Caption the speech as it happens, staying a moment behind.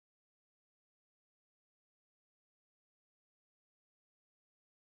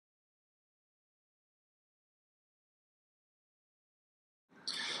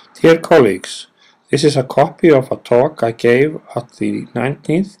Dear colleagues, this is a copy of a talk I gave at the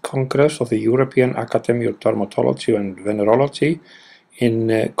 19th Congress of the European Academy of Dermatology and Venereology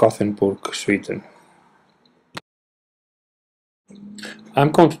in Gothenburg, Sweden.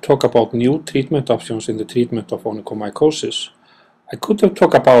 I'm going to talk about new treatment options in the treatment of onychomycosis. I could have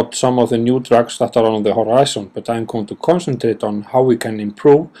talked about some of the new drugs that are on the horizon, but I'm going to concentrate on how we can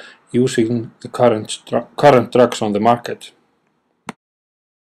improve using the current drugs on the market.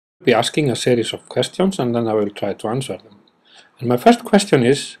 I'll be asking a series of questions and then I will try to answer them. And my first question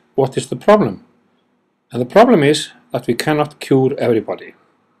is, what is the problem? And the problem is that we cannot cure everybody.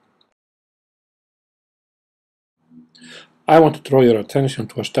 I want to draw your attention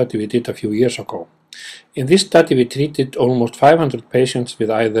to a study we did a few years ago. In this study we treated almost 500 patients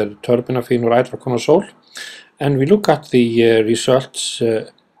with either terbinafine or itraconazole, and we look at the results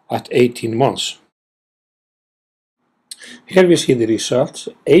at 18 months. Here we see the results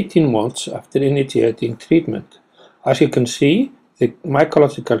 18 months after initiating treatment. As you can see, the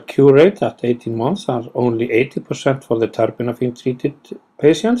mycological cure rate at 18 months are only 80% for the terbinafine treated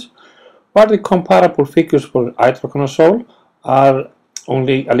patients, while the comparable figures for itraconazole are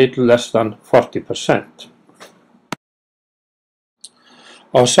only a little less than 40%.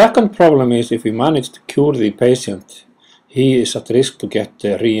 Our second problem is if we manage to cure the patient, he is at risk to get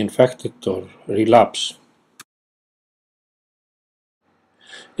reinfected or relapse.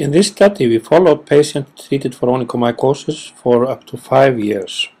 In this study, we followed patients treated for onychomycosis for up to 5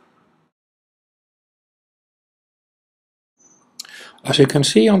 years. As you can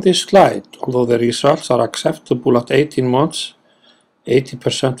see on this slide, although the results are acceptable at 18 months,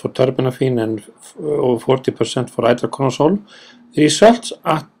 80% for terbinafine and 40% for itraconazole, the results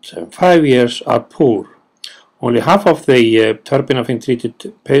at 5 years are poor. Only half of the terbinafine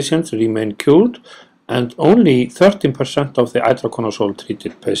treated patients remain cured, and only 13% of the itraconazole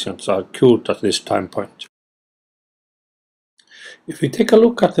treated patients are cured at this time point. If we take a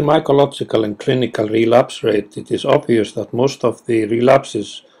look at the mycological and clinical relapse rate, it is obvious that most of the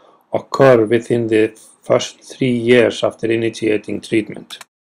relapses occur within the first 3 years after initiating treatment.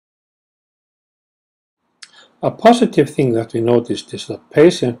 A positive thing that we noticed is that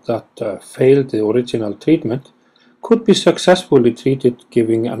patients that failed the original treatment could be successfully treated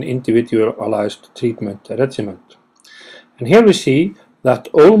giving an individualized treatment regimen. And here we see that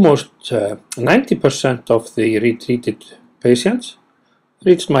almost 90% of the retreated patients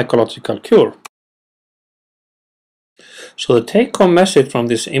reached mycological cure. So the take-home message from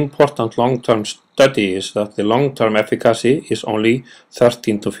this important long-term study is that the long-term efficacy is only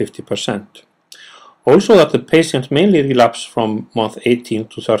 13 to 50%. Also that the patients mainly relapse from month 18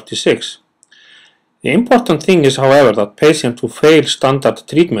 to 36. The important thing is, however, that patients who fail standard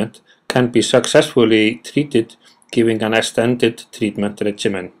treatment can be successfully treated giving an extended treatment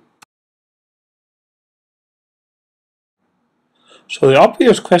regimen. So the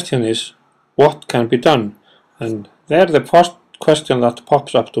obvious question is, what can be done? And there the first question that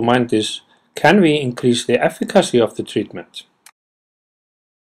pops up to mind is, can we increase the efficacy of the treatment?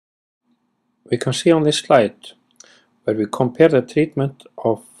 We can see on this slide where we compare the treatment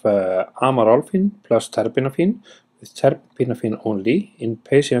of amorolfine plus terbinafine with terbinafine only in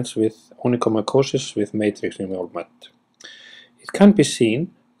patients with onychomycosis with matrix involvement. It can be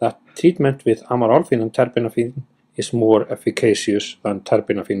seen that treatment with amorolfine and terbinafine is more efficacious than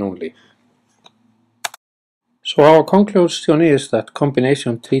terbinafine only. So our conclusion is that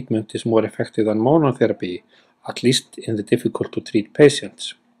combination treatment is more effective than monotherapy, at least in the difficult to treat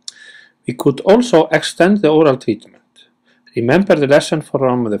patients. We could also extend the oral treatment. Remember the lesson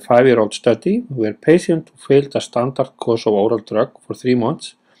from the 5-year-old study where patients who failed a standard course of oral drug for 3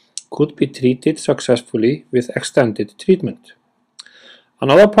 months could be treated successfully with extended treatment.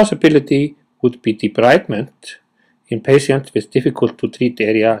 Another possibility would be debridement in patients with difficult to treat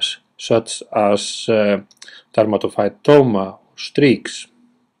areas such as dermatophytoma or streaks.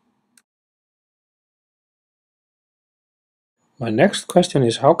 My next question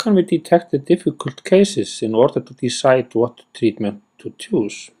is, how can we detect the difficult cases in order to decide what treatment to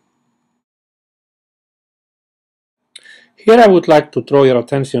choose? Here I would like to draw your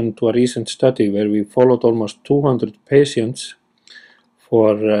attention to a recent study where we followed almost 200 patients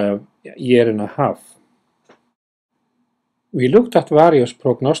for a year and a half. We looked at various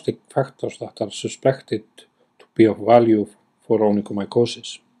prognostic factors that are suspected to be of value for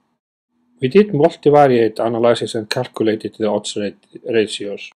onychomycosis. We did multivariate analysis and calculated the odds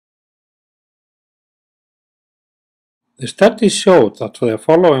ratios. The study showed that the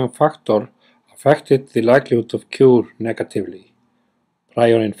following factor affected the likelihood of cure negatively: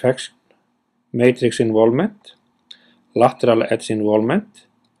 prior infection, matrix involvement, lateral edge involvement,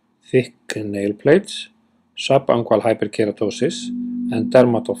 thick nail plates, subungual hyperkeratosis, and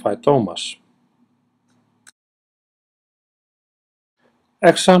dermatophytomas.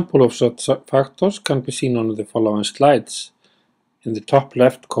 Example of such factors can be seen on the following slides. In the top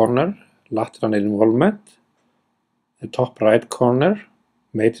left corner, lateral nail involvement. The top right corner,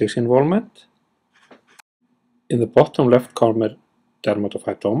 matrix involvement. In the bottom left corner,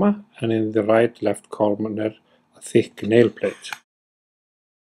 dermatophytoma, and in the right left corner, a thick nail plate.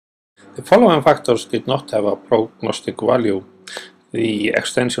 The following factors did not have a prognostic value: the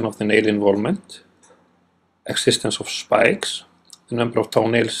extension of the nail involvement, existence of spikes, the number of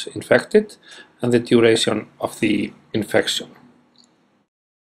toenails infected, and the duration of the infection.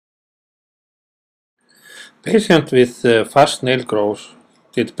 Patient with fast nail growth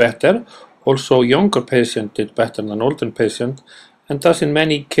did better. Also, younger patient did better than older patient, and thus in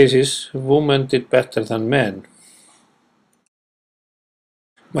many cases women did better than men.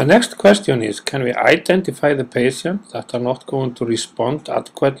 My next question is, can we identify the patients that are not going to respond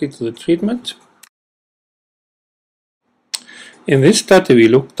adequately to the treatment? In this study we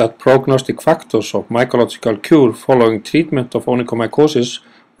looked at prognostic factors of mycological cure following treatment of onychomycosis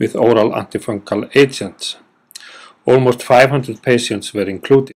with oral antifungal agents. Almost 500 patients were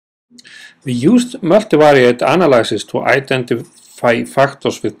included. We used multivariate analysis to identify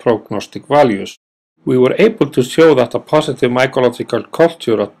factors with prognostic values. We were able to show that a positive mycological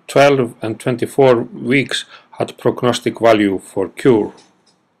culture at 12 and 24 weeks had prognostic value for cure.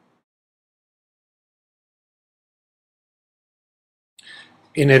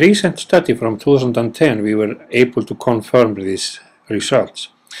 In a recent study from 2010, we were able to confirm these results.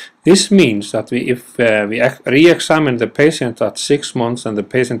 This means that if we re-examine the patient at 6 months and the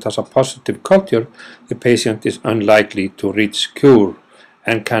patient has a positive culture, the patient is unlikely to reach cure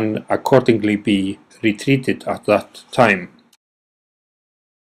and can accordingly be retreated at that time.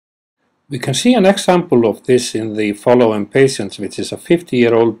 We can see an example of this in the following patient, which is a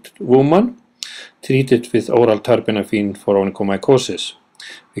 50-year-old woman treated with oral terbinafine for onychomycosis.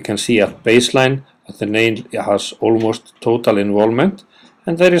 We can see at baseline that the nail has almost total involvement,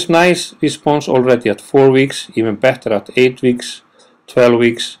 and there is nice response already at 4 weeks, even better at 8 weeks, 12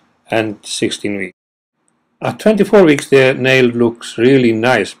 weeks, and 16 weeks. At 24 weeks the nail looks really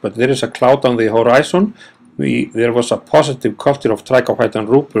nice, but there is a cloud on the horizon. There was a positive culture of trichophyton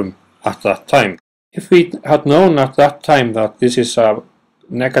rubrum at that time. If we had known at that time that this is a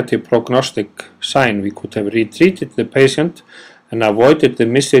negative prognostic sign, we could have retreated the patient and avoided the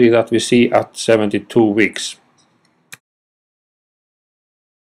misery that we see at 72 weeks.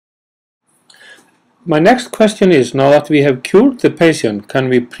 My next question is, now that we have cured the patient, can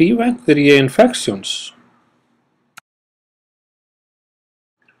we prevent the reinfections?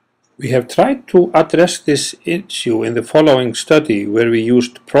 We have tried to address this issue in the following study, where we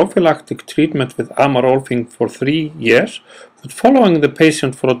used prophylactic treatment with amorolfine for 3 years, but following the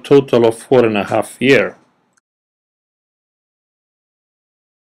patient for a total of 4.5 years.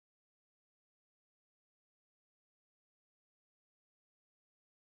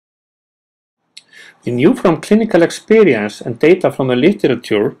 We knew from clinical experience and data from the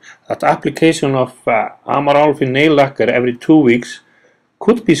literature that application of amorolfine nail lacquer every 2 weeks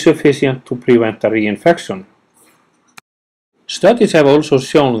could be sufficient to prevent a reinfection. Studies have also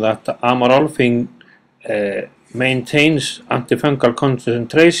shown that amorolfine maintains antifungal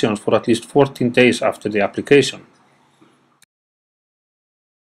concentrations for at least 14 days after the application.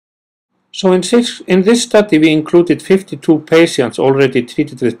 So in this study we included 52 patients already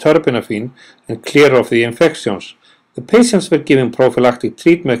treated with terbinafine and clear of the infections. The patients were given prophylactic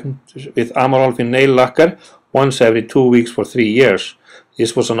treatment with amorolfine nail lacquer once every 2 weeks for 3 years.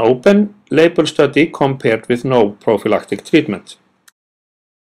 This was an open label study compared with no prophylactic treatment.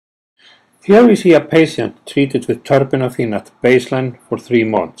 Here we see a patient treated with terbinafine at baseline for 3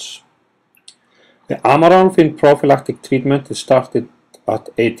 months. The amorolfine prophylactic treatment is started at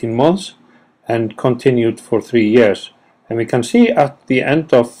 18 months and continued for 3 years. And we can see at the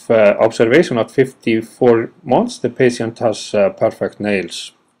end of observation at 54 months the patient has perfect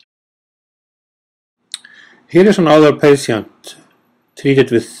nails. Here is another patient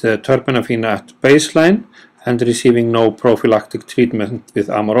treated with terbinafine at baseline and receiving no prophylactic treatment with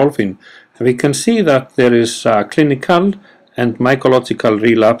amorolfine. And we can see that there is a clinical and mycological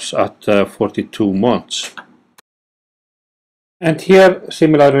relapse at 42 months. And here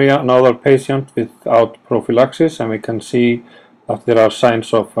similarly another patient without prophylaxis, and we can see that there are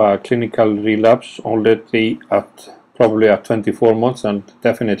signs of clinical relapse already probably at 24 months and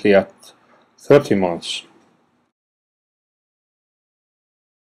definitely at 30 months.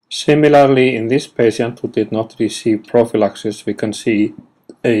 Similarly, in this patient who did not receive prophylaxis, we can see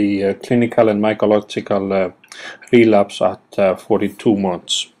a clinical and mycological relapse at 42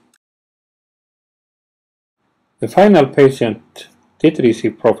 months. The final patient did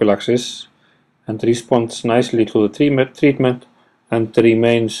receive prophylaxis and responds nicely to the treatment and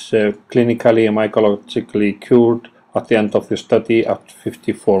remains clinically and mycologically cured at the end of the study at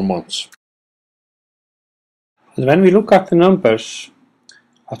 54 months. And when we look at the numbers,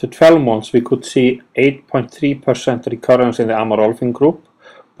 after 12 months we could see 8.3% recurrence in the amorolfine group,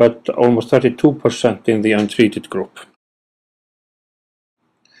 but almost 32% in the untreated group.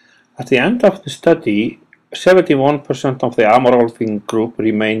 At the end of the study, 71% of the amorolfine group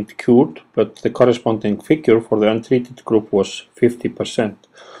remained cured, but the corresponding figure for the untreated group was 50%.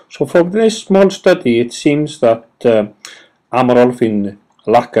 So from this small study, it seems that amorolfine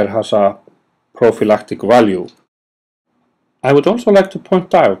lacquer has a prophylactic value. I would also like to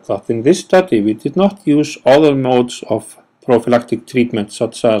point out that in this study we did not use other modes of prophylactic treatment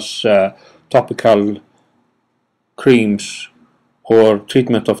such as topical creams or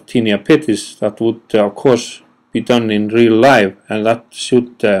treatment of tinea pedis that would of course be done in real life, and that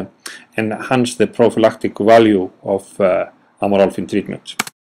should enhance the prophylactic value of amorolfine treatment.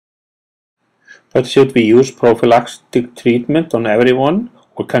 But should we use prophylactic treatment on everyone,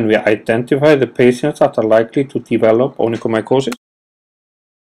 or can we identify the patients that are likely to develop onychomycosis?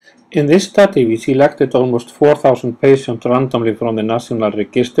 In this study we selected almost 4,000 patients randomly from the national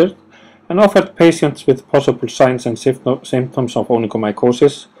register and offered patients with possible signs and symptoms of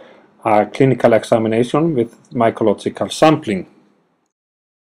onychomycosis a clinical examination with mycological sampling.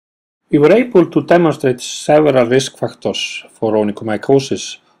 We were able to demonstrate several risk factors for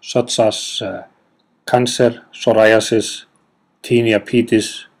onychomycosis, such as cancer, psoriasis, tinea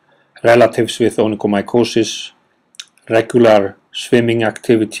pedis, relatives with onychomycosis, regular swimming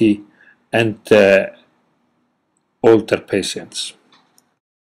activity, and older patients.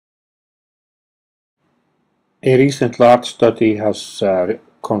 A recent large study has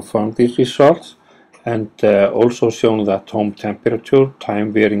confirmed these results and also shown that home temperature,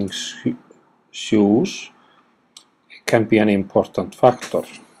 time wearing shoes can be an important factor.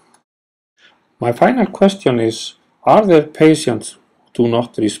 My final question is, are there patients who do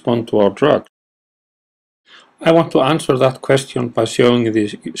not respond to our drug? I want to answer that question by showing you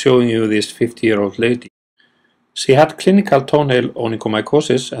this 50-year-old lady. She had clinical toenail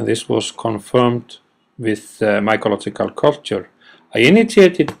onychomycosis, and this was confirmed with mycological culture. I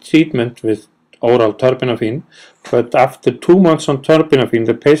initiated treatment with oral terbinafine, but after 2 months on terbinafine,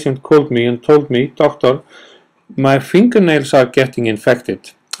 the patient called me and told me, "Doctor, my fingernails are getting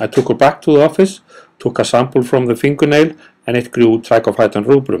infected." I took her back to the office, took a sample from the fingernail, and it grew trichophyton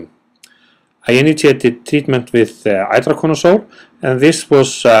rubrum. I initiated treatment with itraconazole, and this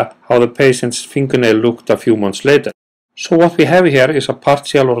was how the patient's fingernail looked a few months later. So what we have here is a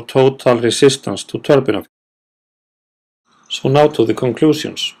partial or total resistance to terbinafine. So now to the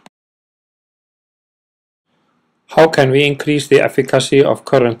conclusions. How can we increase the efficacy of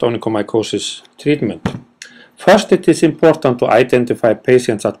current onychomycosis treatment? First, it is important to identify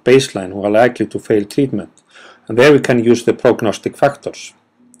patients at baseline who are likely to fail treatment, and there we can use the prognostic factors.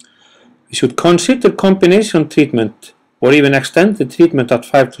 We should consider combination treatment or even extend the treatment at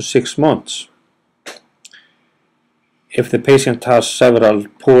 5 to 6 months if the patient has several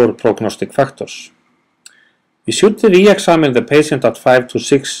poor prognostic factors. We should re-examine the patient at 5 to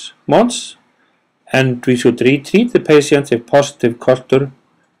 6 months, and we should retreat the patient if positive culture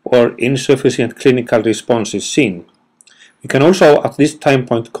or insufficient clinical response is seen. We can also at this time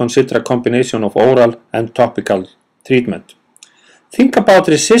point consider a combination of oral and topical treatment. Think about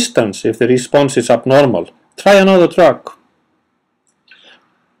resistance if the response is abnormal. Try another drug.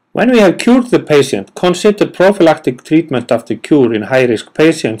 When we have cured the patient, consider prophylactic treatment after cure in high-risk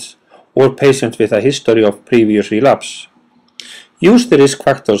patients or patients with a history of previous relapse. Use the risk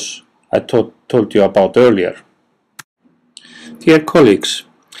factors I told you about earlier. Dear colleagues,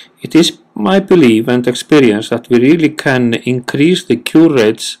 it is my belief and experience that we really can increase the cure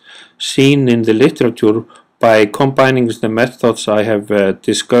rates seen in the literature by combining the methods I have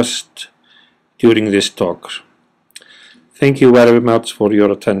discussed during this talk. Thank you very much for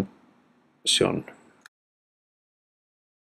your attention.